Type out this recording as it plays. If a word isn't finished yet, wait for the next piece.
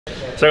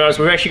So guys,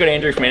 we've actually got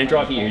Andrew from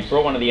ENERDRIVE here, who's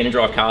brought one of the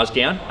ENERDRIVE cars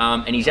down,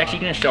 and he's actually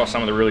going to show us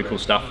some of the really cool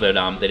stuff that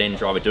that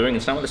ENERDRIVE are doing,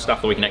 and some of the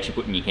stuff that we can actually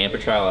put in your camper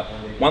trailer.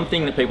 One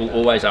thing that people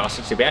always ask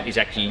us about is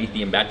actually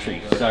lithium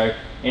batteries. So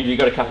Andrew, you've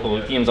got a couple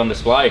of lithiums on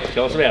display.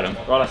 Tell us about them.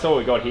 Right, so what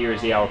we've got here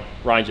is our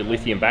range of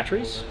lithium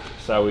batteries.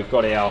 So we've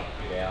got our,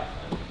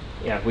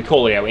 we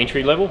call it our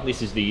entry level.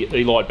 This is the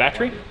E-Lite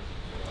battery.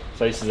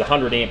 So this is a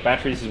 100 amp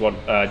battery. This is what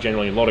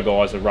generally a lot of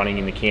guys are running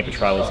in the camper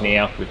trailers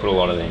now. We put a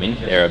lot of them in.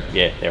 They're a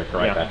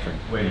great battery.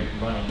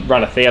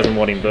 Run a 1000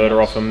 watt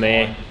inverter off them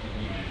there,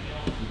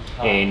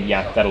 and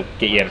that'll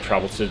get you out of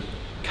trouble. So it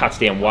cuts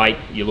down weight.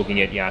 You're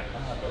looking at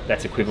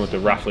that's equivalent to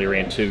roughly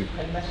around 2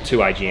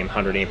 AGM,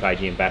 100 amp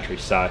AGM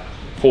batteries. So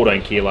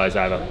 14 kilos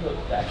over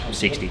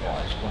 60.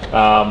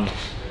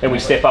 And we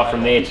step up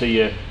from there to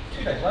your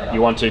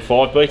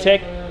 125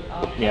 B-tec.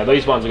 Now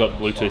these ones have got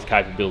Bluetooth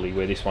capability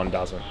where this one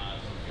doesn't.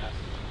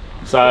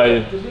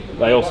 So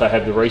they also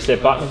have the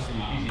reset button.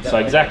 So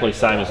exactly the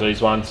same as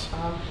these ones.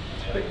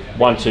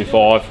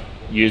 125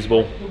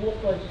 usable.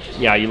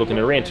 You're looking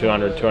at around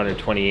 200,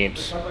 220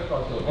 amps.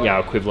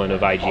 Equivalent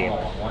of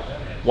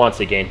AGM. Once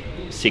again,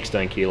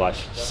 16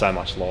 kilos, so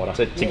much lighter.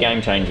 So it's a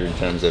game changer in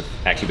terms of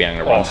actually being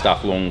able to run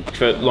stuff for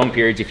long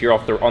periods. If you're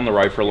on the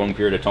road for a long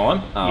period of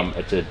time,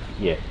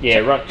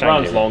 it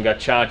runs longer,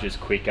 charges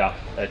quicker.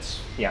 It's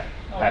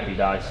happy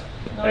days.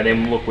 And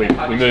then look, we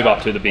move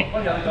up to the big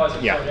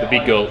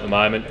girl at the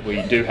moment.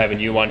 We do have a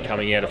new one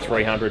coming out of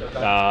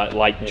 300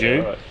 late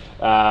June,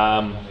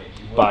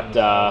 but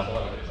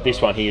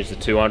this one here is the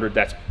 200.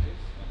 That's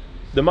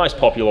the most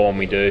popular one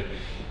we do.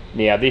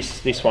 Now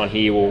this one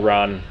here will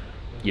run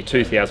your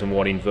 2000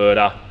 watt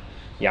inverter.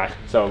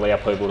 So allow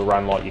people to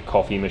run like your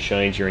coffee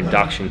machines, your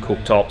induction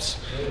cooktops,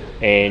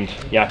 and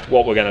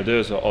what we're going to do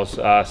is, I was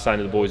saying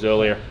to the boys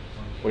earlier,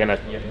 we're going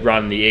to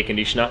run the air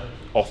conditioner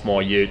off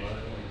my ute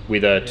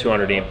with a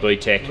 200 amp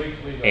B-tec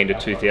and a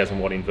 2000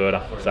 watt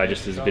inverter. So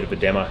just as a bit of a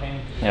demo.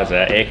 How's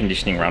the air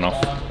conditioning run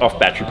off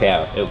battery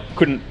power? It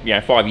couldn't,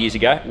 5 years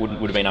ago would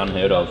have been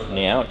unheard of.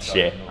 Now it's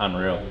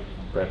unreal.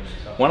 But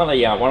one of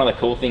the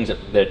cool things of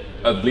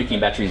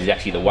lithium batteries is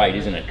actually the weight,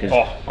 isn't it? Because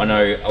I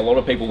know a lot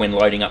of people, when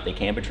loading up their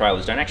camper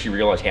trailers, don't actually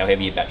realise how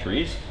heavy a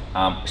battery is,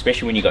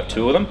 especially when you've got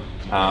two of them.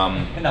 In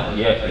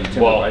terms of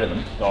the weight of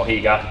them. Oh, here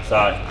you go. So,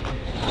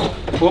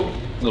 a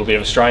little bit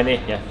of a strain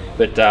there,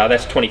 but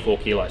that's 24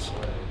 kilos.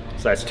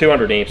 So it's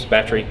 200 amps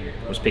battery.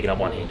 I was picking up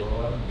one hand.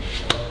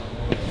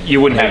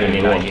 You wouldn't have it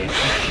in one hand.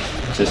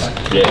 Just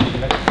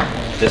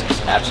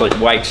absolute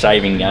weight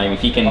saving game.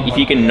 If you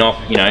can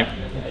knock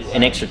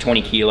an extra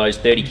 20 kilos,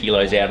 30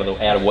 kilos out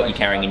of what you're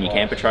carrying in your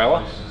camper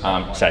trailer,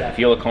 save the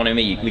fuel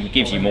economy. It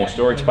gives you more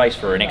storage space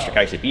for an extra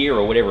case of beer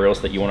or whatever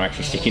else that you want to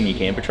actually stick in your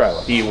camper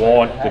trailer. Beer,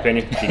 wine,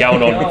 depending. If you're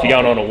going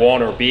on a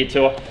wine or a beer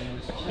tour,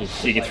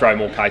 you can throw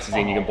more cases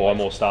in. You can buy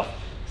more stuff.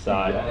 So,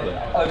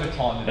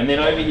 and then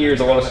over here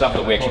is a lot of stuff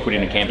that we actually put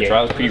in a camper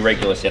trailer. It's pretty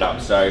regular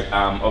setup. So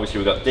obviously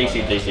we've got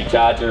DC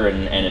charger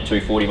and a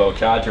 240 volt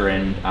charger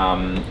and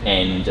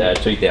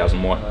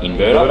 2000 watt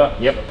inverter.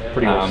 Yep,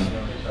 pretty much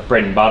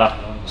bread and butter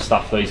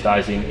stuff these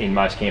days in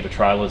most camper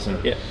trailers and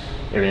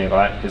everything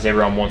like that, because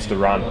everyone wants to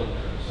run.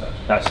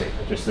 That's it,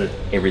 just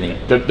everything.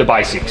 The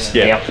basics.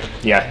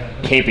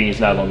 Camping is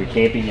no longer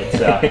camping; it's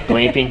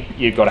glamping.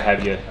 You've got to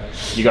have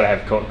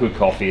good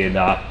coffee and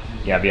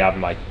be able to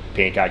make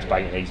pancakes,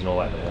 bacon, eggs, and all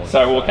that in the morning.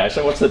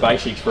 So what's the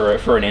basics for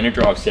an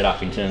ENERDRIVE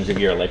setup in terms of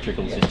your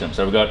electrical system?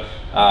 So we've got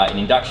an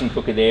induction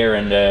cooker there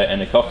and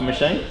a coffee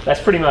machine.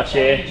 That's pretty much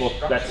Well,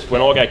 that's when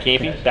I go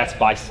camping. That's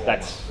base.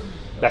 That's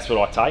what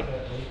I take.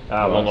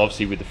 Along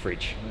obviously with the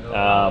fridge.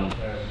 I'm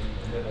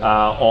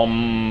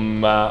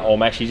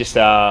actually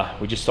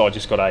I just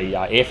got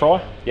a air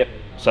fryer. Yep.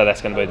 So that's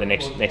going to be the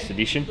next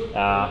edition.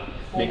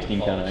 Next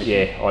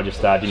incarnation. I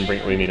just didn't bring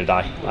it with me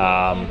today.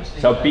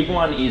 So a big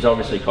one is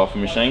obviously coffee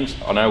machines.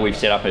 I know we've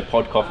set up a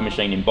pod coffee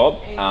machine in Bob.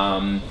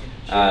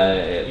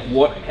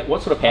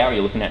 What sort of power are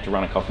you looking at to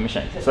run a coffee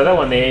machine? So that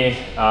one there,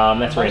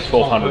 that's around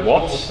 1200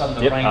 watts.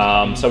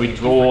 Yep. So it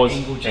draws,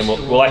 and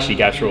we'll actually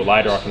go through it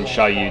later. I can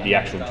show you the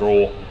actual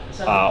draw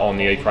on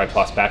the Epro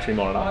Plus battery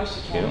monitor.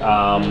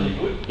 About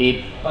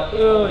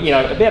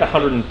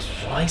 100, I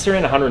think it's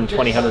around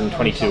 120,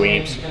 122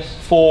 amps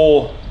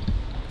for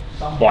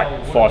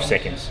like 5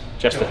 seconds,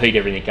 just to heat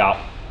everything up,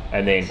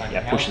 and then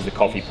pushes the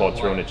coffee pod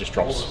through, and it just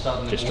drops.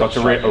 It's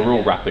a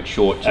real rapid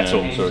short-term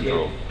sort of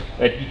draw.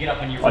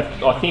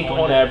 I think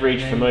on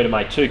average, for me to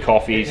make 2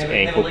 coffees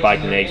and cook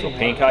bacon, eggs, or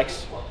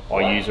pancakes,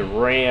 I use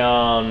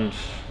around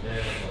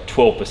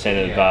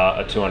 12%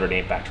 of a 200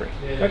 amp battery.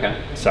 Okay.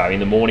 So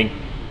in the morning,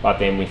 but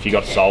then if you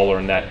got solar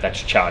and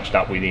that's charged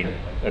up within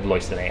at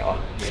least an hour.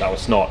 So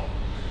it's not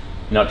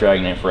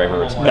dragging it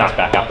forever. It's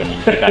back up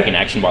and back in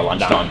action by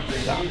lunchtime.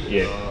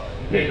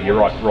 You're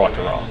right to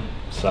roll.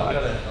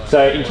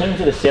 So in terms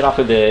of the setup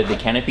of the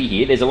canopy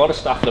here, there's a lot of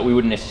stuff that we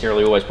wouldn't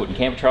necessarily always put in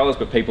camper trailers,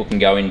 but people can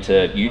go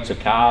into utes of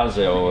cars,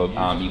 or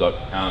you got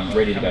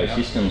ready to go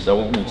systems. So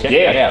we'll check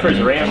that out. Cruise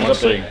around. And let's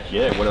see.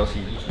 What else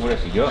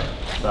you got?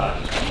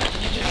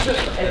 Turn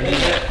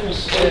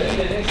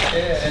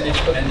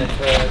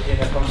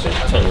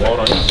the light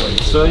on here so you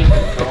can see.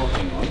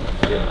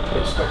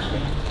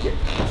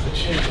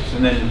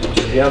 And then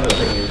the other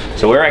thing is,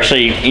 So we're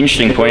actually,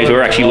 interesting point is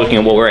we're actually looking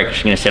at what we're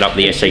actually going to set up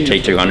the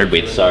SCT200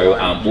 with. So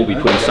we'll be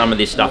putting some of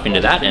this stuff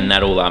into that, and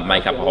that'll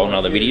make up a whole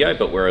nother video,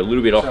 but we're a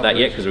little bit off that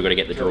yet because we've got to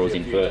get the drawers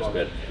in first.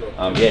 But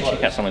yeah,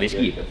 check out some of this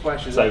gear.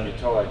 So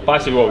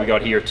basically what we've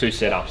got here are two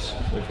setups.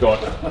 We've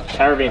got a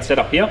caravan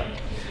setup here.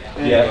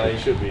 yeah, it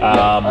should be.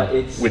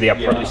 With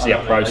this is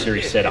our Pro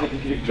Series setup.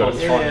 We've got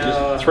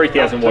a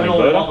 3000 watt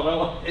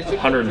inverter,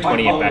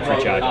 120 amp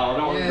battery charger.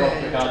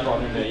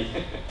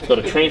 It's got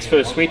a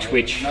transfer switch,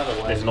 which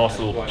there's a nice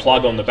little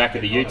plug on the back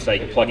of the ute, so you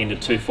can plug into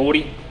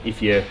 240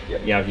 if you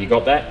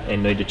got that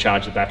and need to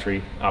charge the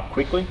battery up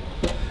quickly.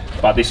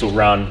 But this will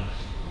run.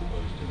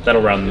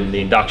 That'll run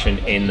the induction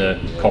and the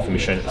coffee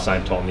machine at the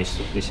same time. This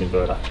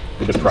inverter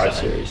with the Pro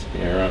Series.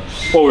 Yeah, right.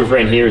 What we've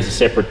ran here is a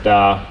separate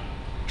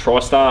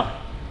Tristar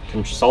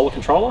solar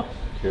controller.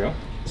 Cool.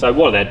 So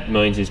what that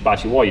means is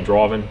basically while you're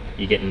driving,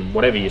 you're getting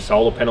whatever your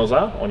solar panels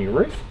are on your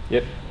roof.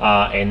 Yep.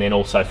 And then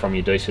also from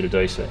your DC to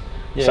DC.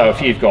 Yeah. So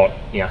if you've got,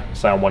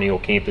 say on one of your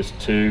campers,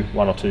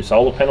 one or two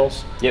solar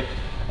panels. Yep.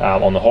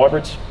 On the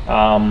hybrids,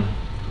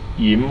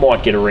 you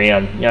might get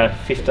around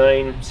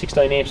 15,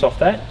 16 amps off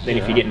that. Then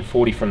if you're getting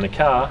 40 from the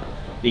car,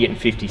 you're getting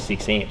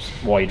 56 amps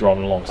while you're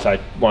driving along. So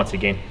once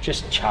again,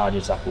 just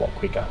charges up a lot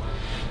quicker.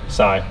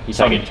 So You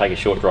take a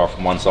short drive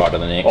from one side to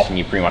the next, and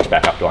you're pretty much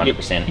back up to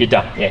 100%. You're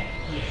done.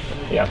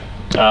 Yeah.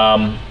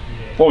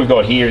 What we've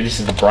got here, this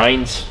is the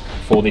brains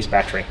for this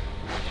battery.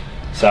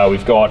 So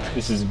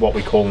this is what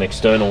we call an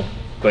external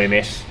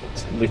BMS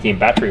lithium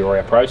battery, or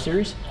our Pro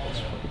Series.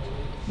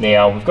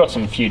 Now we've got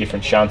some few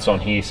different shunts on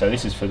here. So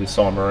this is for the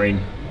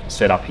Simarine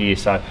setup here.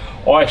 So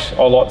I like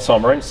the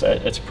Simarine. So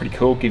it's pretty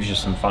cool. Gives you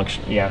some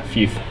function, a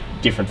few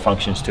different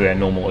functions to our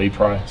normal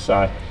ePro.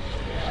 So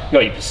you've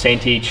got your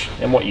percentage,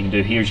 and what you can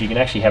do here is you can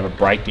actually have a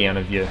breakdown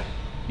of your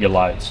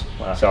loads.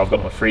 Wow. So I've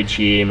got my fridge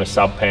here, my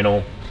sub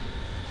panel.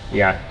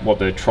 What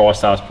the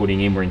Tristar's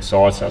putting in, we're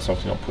inside, so it's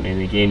obviously not putting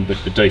anything in,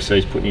 but the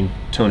DC's putting in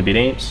 2 and a bit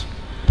amps,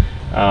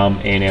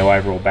 and our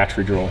overall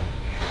battery draw.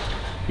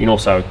 You can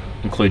also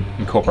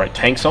incorporate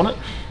tanks on it.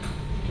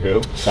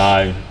 Cool.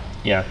 So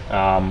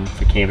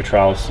for camper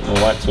trails and all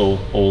that, it's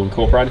all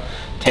incorporated.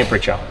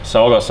 Temperature.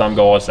 So I've got some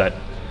guys that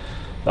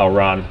they'll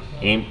run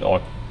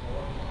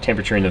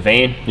temperature in the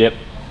van. Yep.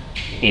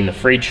 In the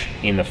fridge,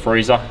 in the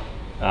freezer.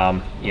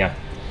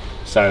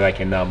 So they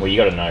can. Well, you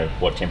got to know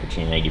what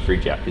temperature you need your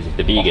fridge at, because if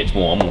the beer gets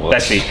warm, well,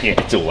 that's it. Yeah.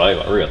 It's all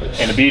over, really.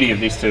 And the beauty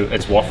of this too,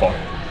 it's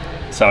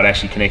Wi-Fi, so it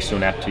actually connects to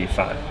an app to your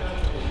phone.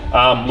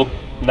 Look,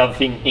 another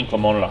thing, ink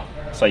monitor.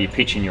 So you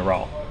pitch in your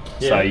roll,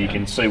 so you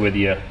can see whether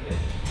you're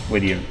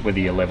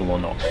level or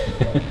not.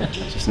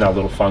 It's just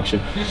another little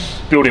function.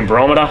 Built-in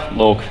barometer.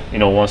 Look,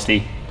 in all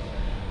honesty,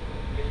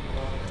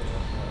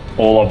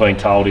 all I've been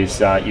told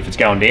is if it's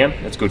going down,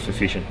 it's good for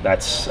fishing.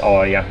 That's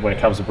when it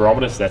comes to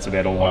barometers, that's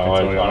about all I can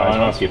tell you. I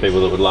know a few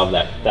people that would love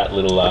that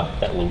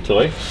little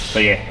toy.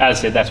 But yeah, as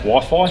I said, that's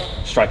Wi-Fi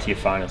straight to your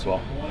phone as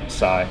well.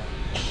 So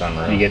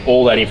you get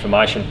all that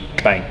information,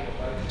 bang,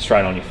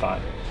 straight on your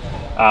phone.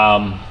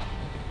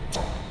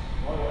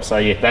 So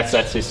yeah, that's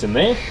that system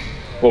there.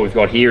 What we've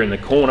got here in the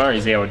corner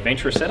is our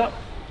Adventurer setup,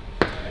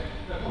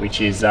 which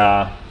is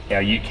our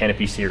Ute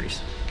Canopy series.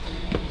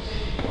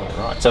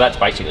 Right. So that's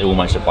basically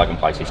almost a plug and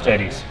play system.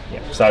 That is.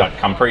 Yeah. So it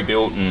come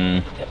pre-built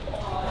and.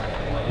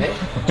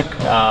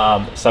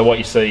 So what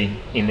you see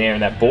in there in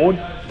that board,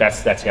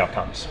 that's how it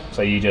comes.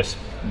 So you just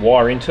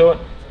wire into it,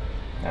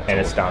 and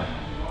it's done.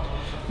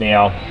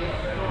 Now,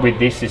 with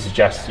this is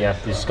just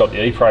this has got the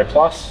Epro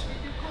Plus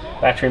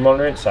battery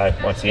monitoring. So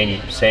once again,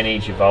 your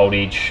percentage, your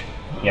voltage.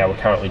 We're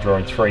currently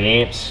drawing 3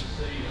 amps.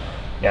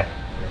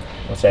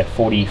 What's that?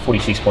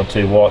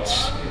 46.2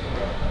 watts.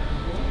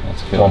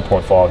 That's cool.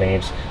 1.5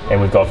 amps,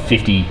 and we've got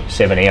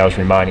 57 hours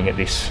remaining at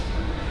this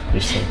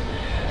thing.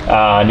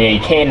 Now you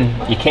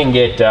can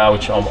get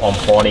which I'm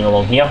finding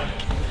along here.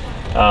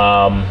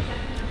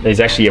 There's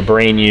actually a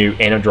brand new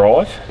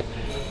ENERDRIVE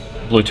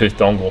Bluetooth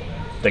dongle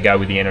to go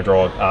with the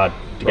ENERDRIVE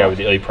go with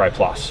the Epro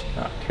Plus.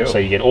 Cool. So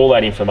you get all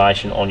that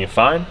information on your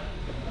phone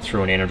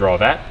through an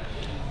ENERDRIVE app.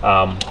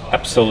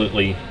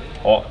 Absolutely,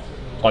 I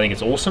think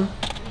it's awesome.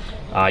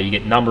 You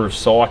get number of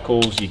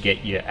cycles, you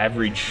get your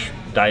average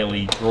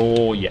daily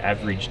draw, your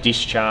average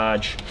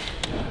discharge,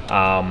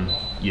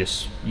 your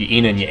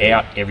in and your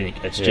out, everything.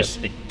 It's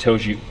just, it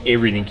tells you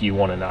everything you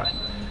want to know.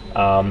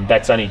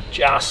 That's only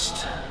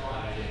just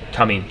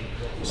come in,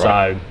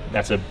 so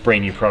that's a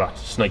brand new product,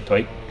 sneak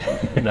peek.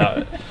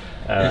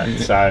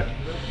 So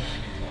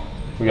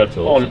we got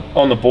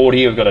on the board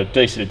here, we've got a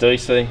DC to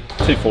DC,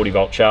 240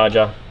 volt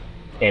charger,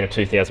 and a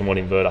 2000 watt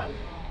inverter.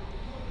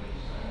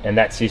 And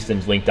that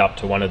system's linked up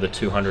to one of the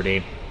 200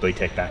 amp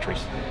BTEC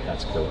batteries.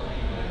 That's cool.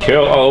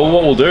 Cool. Oh,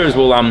 what we'll do is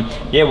we'll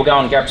go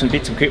and grab some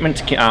bits of equipment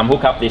to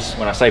hook up this.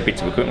 When I say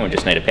bits of equipment, we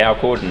just need a power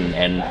cord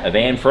and a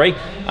van free.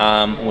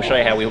 We'll show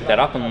you how we hook that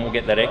up, and we'll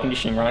get that air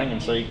conditioning running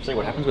and see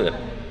what happens with it.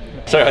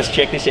 So guys,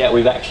 check this out.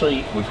 We've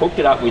hooked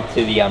it up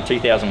to the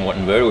 2000 watt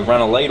inverter. We've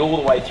run a lead all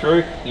the way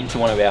through into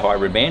one of our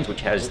hybrid bands,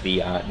 which has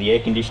the air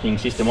conditioning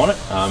system on it.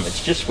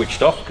 It's just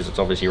switched off because it's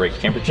obviously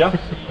reached temperature.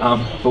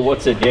 But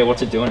what's it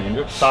doing,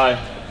 Andrew? So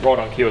right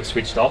on cue, it's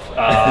switched off.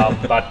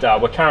 But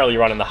we're currently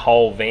running the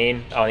whole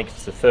van. I think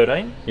it's the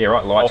 13. Yeah,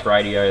 right. Lights,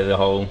 radio, the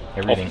whole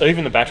everything.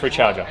 Even the battery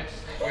charger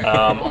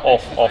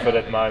off it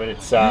at the moment.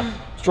 It's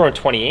drawing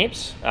 20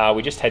 amps.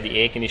 We just had the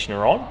air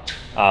conditioner on,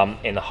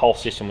 and the whole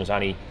system was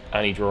only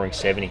drawing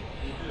 70.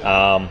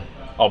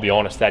 I'll be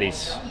honest, that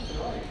is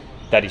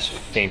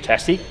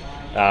fantastic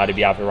to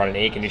be able to run an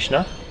air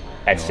conditioner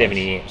at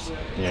 70 amps.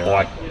 Yeah,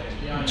 like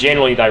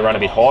generally they run a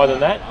bit higher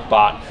than that,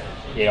 but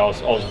yeah, I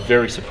was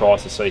very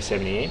surprised to see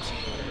 70 amps.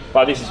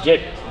 But this is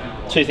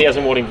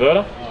 2000 watt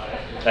inverter.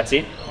 That's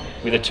it,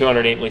 with a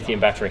 200 amp lithium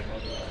battery.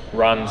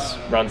 Runs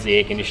the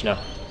air conditioner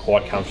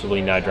quite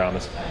comfortably, no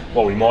dramas.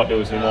 What we might do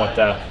is we might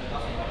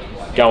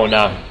go and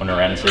Wander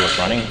around and see what's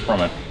running from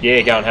it.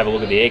 Yeah, go and have a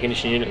look at the air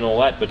conditioning unit and all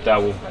that, but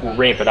we'll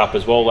ramp it up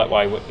as well. That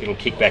way it'll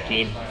kick back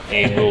in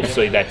and we'll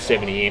see that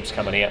 70 amps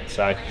coming out.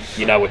 So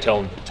you know we're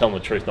telling the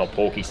truth, not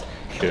porkies.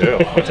 Cool.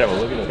 Let's have a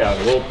look at it. Go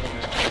have a look.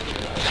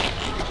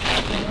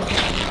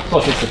 Of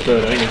course, it's the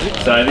 13, is it?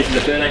 So this is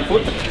a 13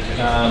 foot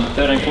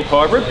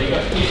hybrid. This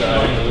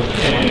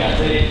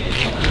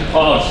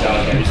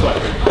way.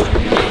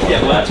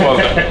 Yeah, well that's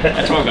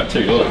why I've got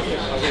two doors.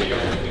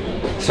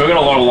 So we've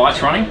got a lot of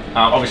lights running.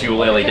 Obviously all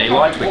LED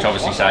lights, which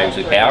obviously saves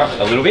with power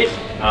a little bit.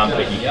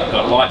 But you've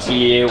got lights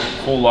here,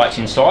 4 lights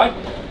inside.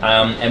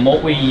 And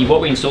what we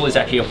install is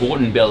actually a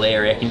Horton Bel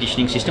air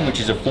conditioning system, which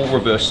is a full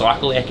reverse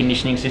cycle air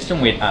conditioning system,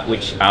 which a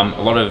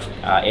lot of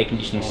air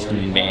conditioning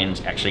systems in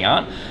vans actually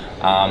aren't.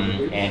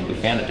 And we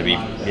found it to be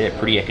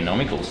pretty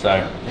economical.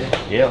 So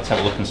yeah, let's have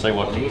a look and see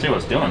what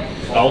it's doing.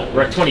 Oh,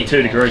 we're at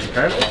 22 degrees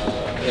apparently.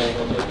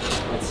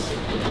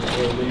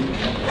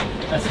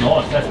 That's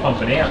nice. That's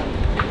pumping out.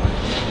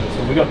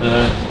 So we got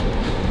the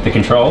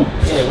control.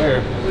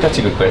 Yeah, that's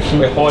a good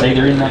question. It's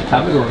either in that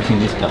cupboard or it's in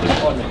this cupboard.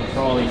 The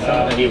control is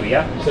here we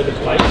go. So the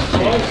plate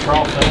control.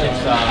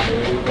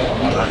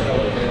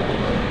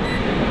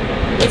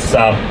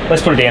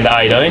 Let's put it down to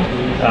 18.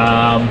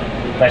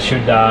 That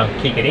should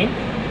kick it in.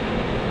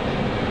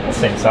 That's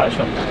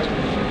sensational.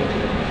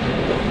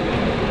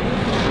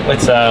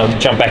 Let's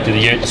jump back to the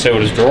ute and see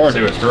what it's drawing.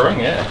 See what it's drawing,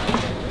 yeah.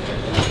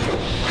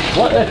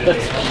 What? That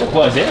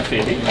blows out a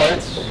fair bit. Oh,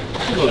 that's a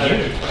good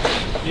unit.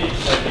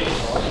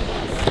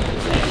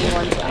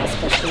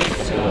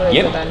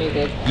 Yep.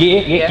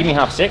 Yeah, give me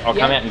half a sec. I'll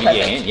come out and give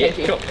you a hand. Yeah,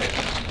 cool.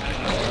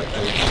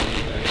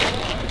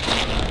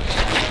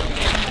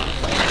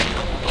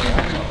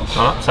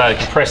 Alright, so the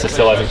compressor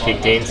still hasn't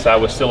kicked in, so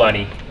we're still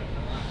only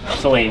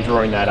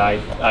drawing that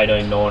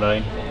 18,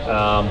 19.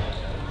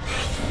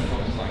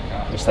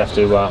 Just have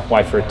to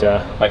wait for it to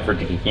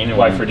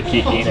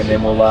kick in. And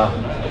then we'll.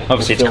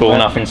 Obviously, it's cool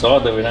enough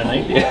inside that we don't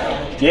need it.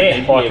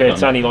 Yeah,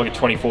 it's only like a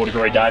 24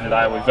 degree day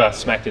today. We've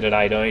smacked it at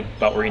 18,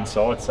 but we're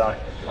inside. So,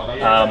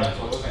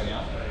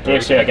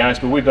 see how it goes.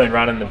 But we've been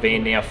running the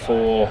van now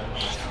for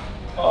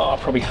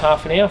probably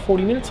half an hour,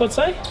 40 minutes, I'd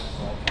say.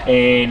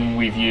 And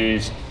we've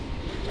used,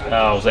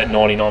 was that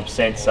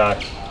 99%? So,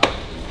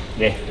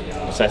 yeah,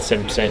 was that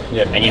 7%?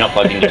 Yeah, and you're not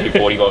plugged into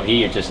 240 volt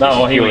here. You're just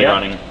here we are.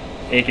 Running.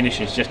 Air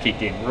conditioner's just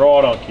kicked in,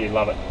 right on cue.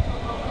 Love it.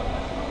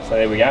 So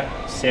there we go.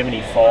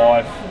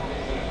 75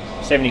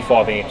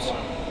 amps.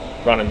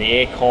 Running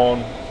the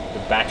aircon, the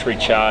battery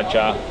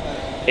charger,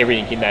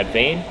 everything in that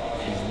van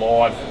is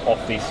live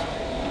off this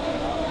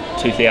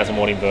 2000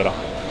 watt inverter.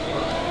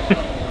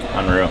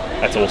 Unreal.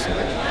 That's awesome.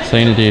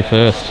 Seen it here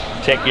first.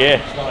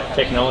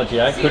 Technology,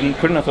 eh?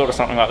 Couldn't have thought of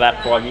something like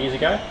that 5 years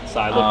ago.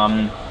 So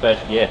look, but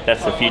yeah,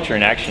 that's the future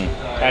in action.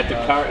 At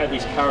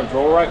this current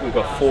draw rate, we've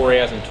got 4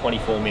 hours and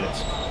 24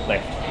 minutes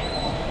left.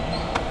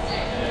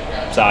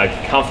 So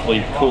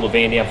comfortably cool the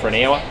van down for an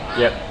hour.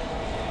 Yep.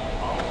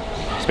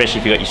 Especially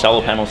if you've got your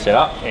solar panels set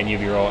up. And you'll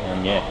be right.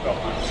 And yeah.